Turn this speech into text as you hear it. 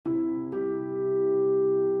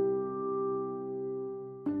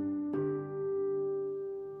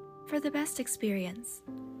for the best experience.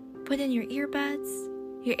 Put in your earbuds,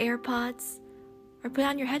 your AirPods, or put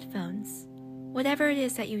on your headphones, whatever it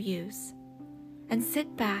is that you use, and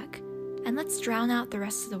sit back and let's drown out the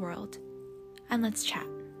rest of the world, and let's chat.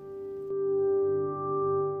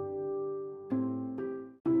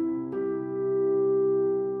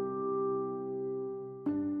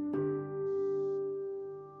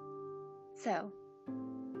 So,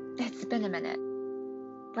 it's been a minute.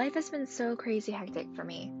 Life has been so crazy hectic for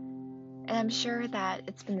me, and I'm sure that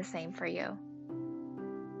it's been the same for you.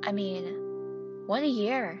 I mean, what a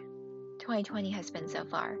year 2020 has been so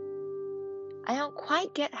far. I don't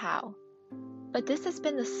quite get how, but this has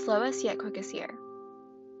been the slowest yet quickest year.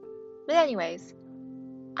 But anyways,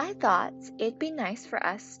 I thought it'd be nice for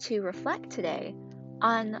us to reflect today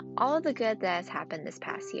on all of the good that has happened this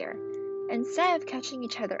past year, instead of catching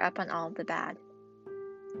each other up on all of the bad.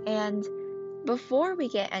 And before we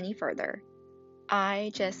get any further,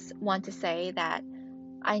 I just want to say that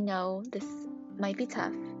I know this might be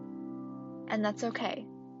tough, and that's okay.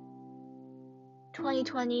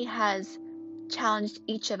 2020 has challenged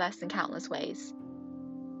each of us in countless ways,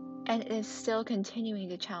 and it is still continuing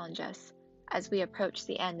to challenge us as we approach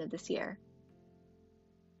the end of this year.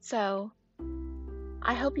 So,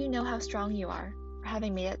 I hope you know how strong you are for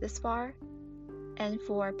having made it this far, and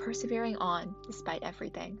for persevering on despite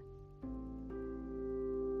everything.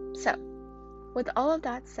 So, with all of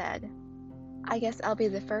that said, I guess I'll be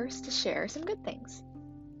the first to share some good things.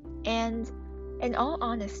 And in all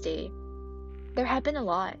honesty, there have been a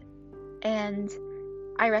lot, and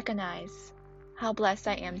I recognize how blessed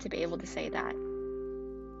I am to be able to say that.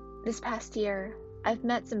 This past year, I've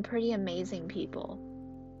met some pretty amazing people.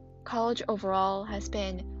 College overall has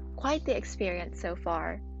been quite the experience so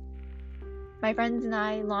far. My friends and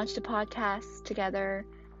I launched a podcast together,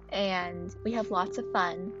 and we have lots of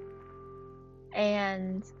fun.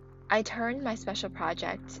 And I turned my special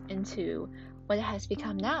project into what it has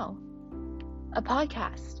become now, a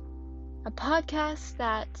podcast. A podcast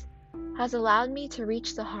that has allowed me to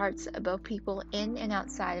reach the hearts of both people in and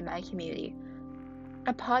outside of my community.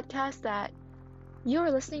 A podcast that you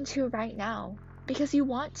are listening to right now because you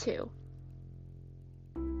want to.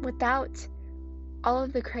 Without all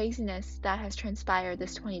of the craziness that has transpired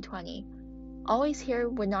this 2020, Always Here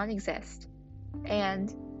would not exist,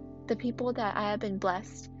 and the people that I have been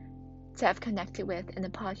blessed to have connected with in the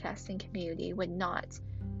podcasting community would not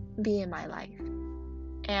be in my life.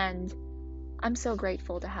 And I'm so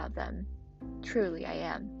grateful to have them. Truly, I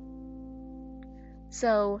am.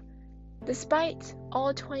 So, despite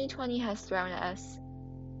all 2020 has thrown at us,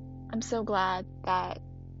 I'm so glad that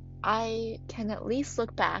I can at least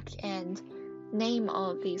look back and name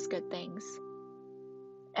all of these good things.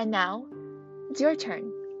 And now, it's your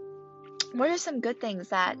turn. What are some good things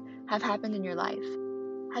that have happened in your life?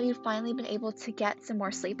 Have you finally been able to get some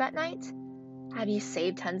more sleep at night? Have you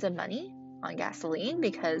saved tons of money on gasoline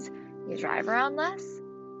because you drive around less?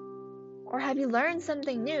 Or have you learned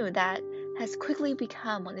something new that has quickly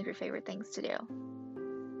become one of your favorite things to do?